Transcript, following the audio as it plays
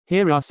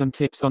Here are some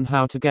tips on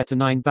how to get a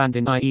 9 band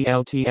in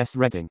Ielts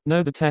reading.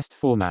 Know the test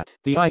format.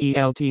 The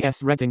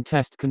Ielts reading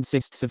test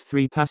consists of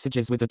 3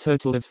 passages with a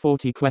total of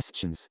 40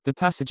 questions. The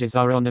passages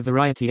are on a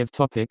variety of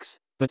topics,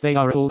 but they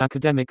are all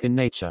academic in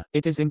nature.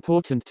 It is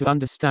important to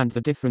understand the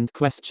different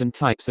question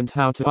types and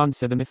how to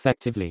answer them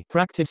effectively.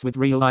 Practice with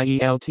real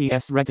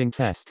Ielts reading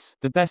tests.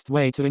 The best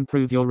way to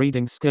improve your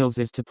reading skills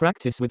is to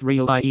practice with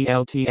real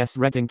Ielts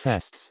reading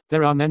tests.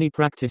 There are many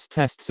practice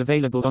tests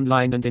available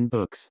online and in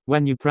books.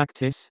 When you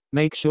practice,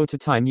 make sure to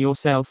time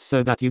yourself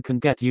so that you can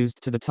get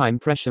used to the time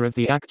pressure of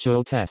the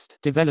actual test.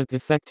 Develop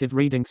effective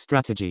reading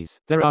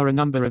strategies. There are a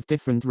number of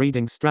different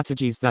reading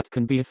strategies that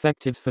can be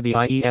effective for the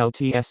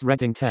Ielts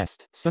reading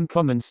test. Some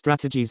common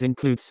strategies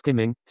include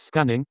skimming,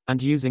 scanning,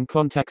 and using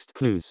context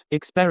clues.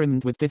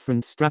 Experiment with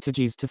different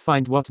strategies to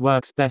find what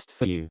works best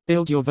for you.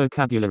 Build your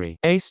vocabulary.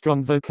 A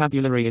strong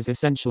vocabulary is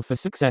essential for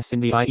success in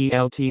the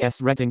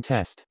Ielts reading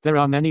test. There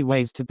are many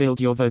ways to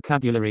build your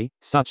vocabulary,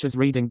 such as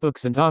reading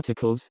books and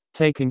articles,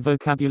 taking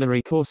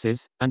vocabulary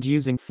courses, and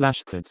using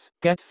flashcards.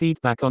 Get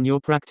feedback on your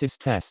practice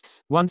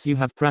tests. Once you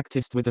have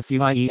practiced with a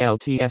few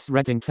Ielts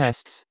reading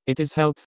tests, it is helpful